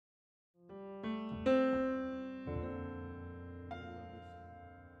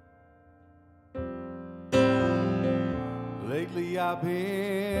Lately I've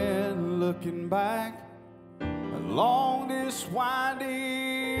been looking back along this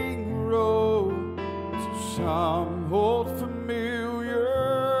winding road to some old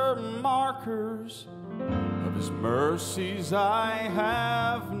familiar markers of His mercies I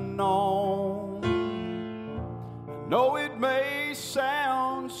have known. I know it may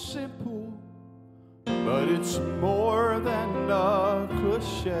sound simple, but it's more than a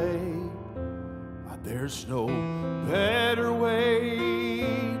cliche. There's no better way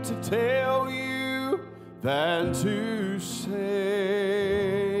to tell you than to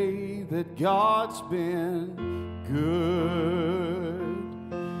say that God's been good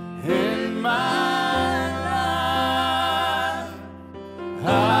in my life.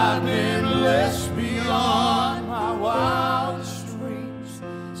 I've been blessed beyond my wildest dreams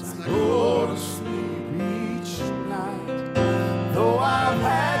as I go to sleep each night. Though I've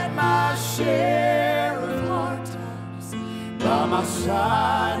had my share by my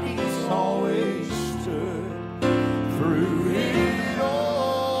side, He's always stood through it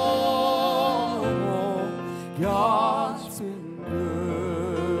all. God's been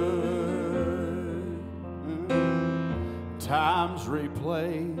good. Times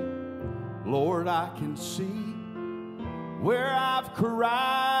replay, Lord, I can see where I've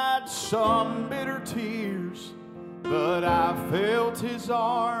cried some bitter tears, but I felt His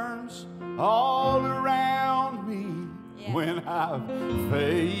arms all around me. When I've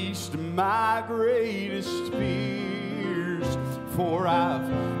faced my greatest fears, for I've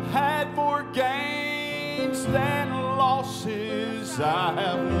had more gains than losses. I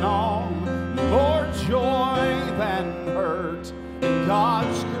have known more joy than hurt.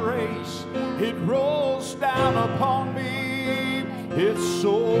 God's grace, it rolls down upon me. It's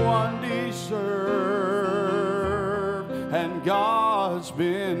so undeserved, and God's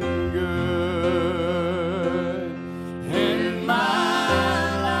been good. In my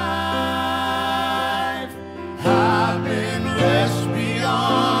life, I've been blessed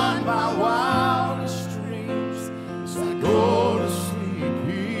beyond my wildest dreams as I go to sleep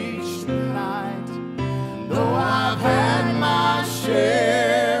each night. Though I've had my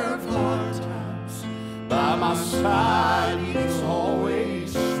share of hard times, by my side He's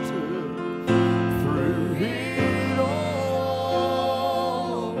always stood through it all.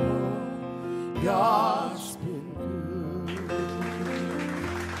 God